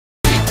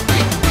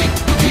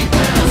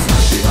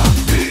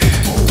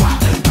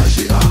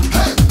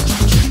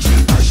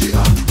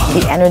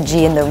The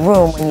energy in the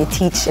room when you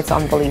teach, it's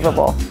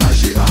unbelievable.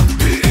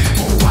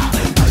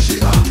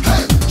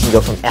 You go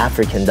from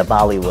African to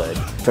Bollywood,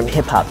 from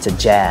hip-hop to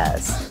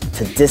jazz,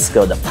 to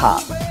disco to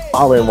pop,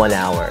 all in 1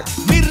 hour.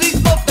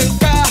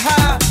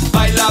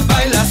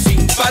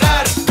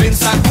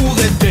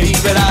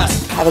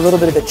 Have a little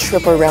bit of a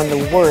trip around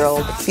the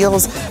world. It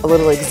feels a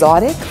little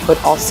exotic,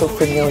 but also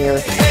familiar.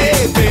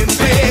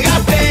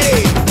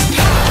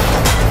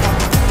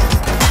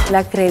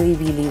 La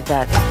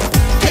credibilidad.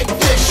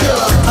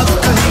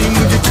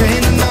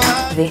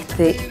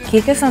 Desde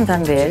Quique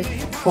Santander,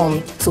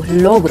 con sus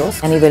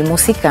logros a nivel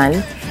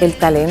musical, el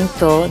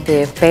talento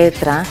de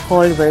Petra,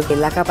 Holberg,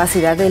 la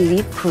capacidad del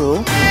lead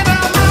crew.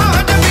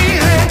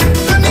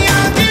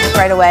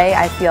 Right away,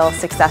 I feel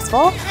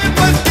successful.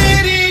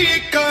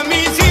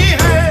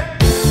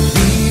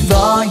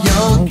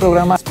 Un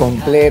programa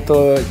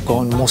completo,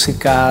 con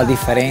música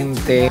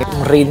diferente,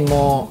 un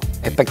ritmo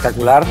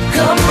espectacular.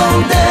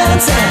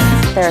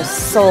 There's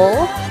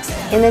soul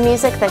in the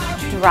music that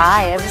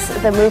drives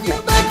the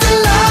movement.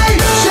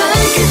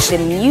 The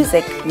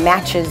music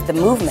matches the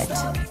movement,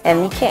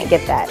 and you can't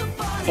get that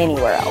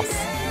anywhere else.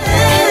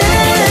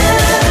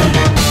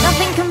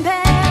 Nothing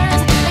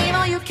compares, leave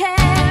all you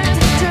can.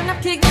 Turn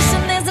up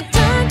ignition, there's a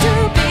turn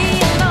to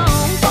be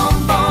alone.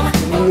 Boom,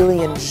 boom.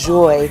 Really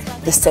enjoy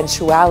the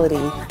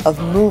sensuality of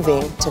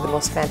moving to the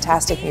most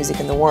fantastic music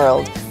in the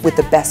world with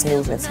the best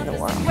movements in the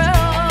world.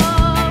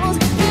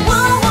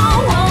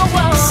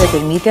 Te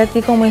permite a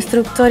ti como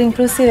instructor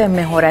inclusive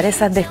mejorar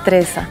esas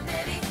destrezas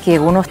que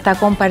uno está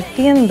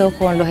compartiendo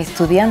con los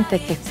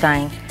estudiantes que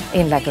están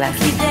en la clase.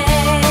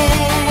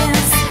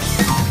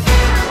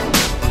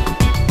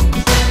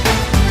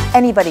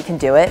 Anybody can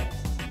do it,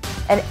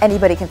 and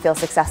anybody can feel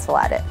successful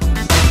at it.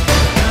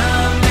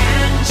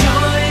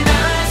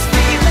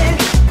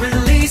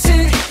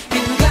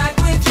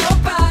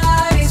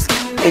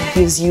 It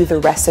gives you the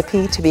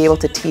recipe to be able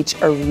to teach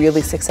a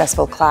really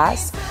successful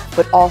class,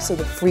 but also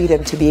the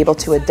freedom to be able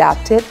to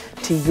adapt it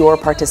to your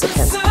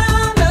participants.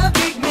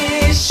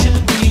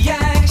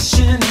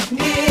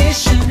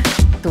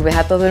 Tú ves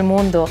a todo el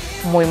mundo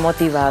muy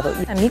motivado.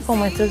 A mí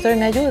como instructor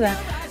me ayuda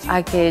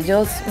a que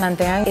ellos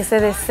mantengan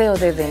ese deseo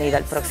de venir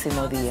al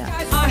próximo día.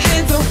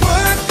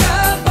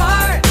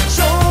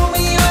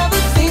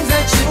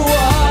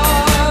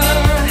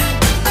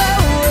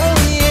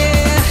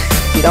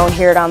 You don't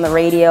hear it on the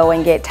radio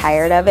and get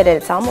tired of it.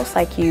 It's almost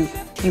like you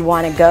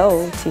want to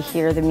go to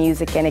hear the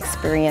music and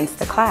experience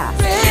the class.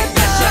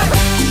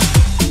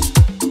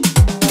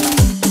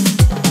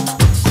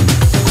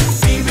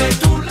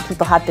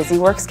 People have busy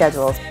work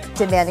schedules,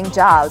 demanding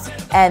jobs,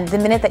 and the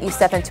minute that you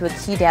step into a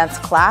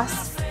QiDANCE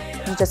class,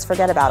 you just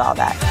forget about all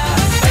that.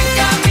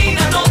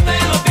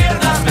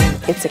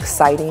 It's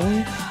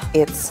exciting,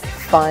 it's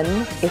fun,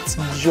 it's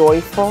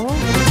joyful.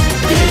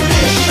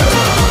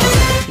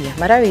 Y es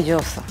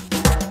maravilloso.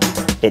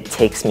 It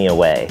takes me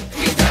away.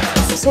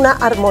 Es una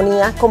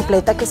armonía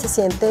completa que se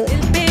siente.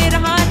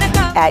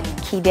 At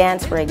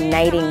QiDANCE, we're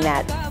igniting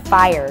that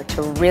fire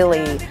to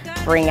really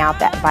bring out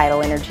that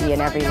vital energy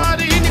in everyone.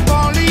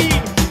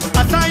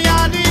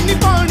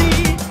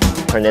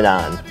 Turn it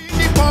on.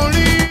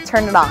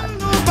 Turn it on.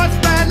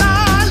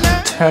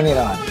 Turn it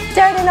on.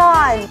 Turn it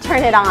on.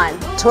 Turn it on.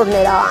 Turn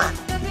it on.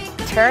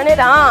 Turn it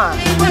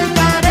on.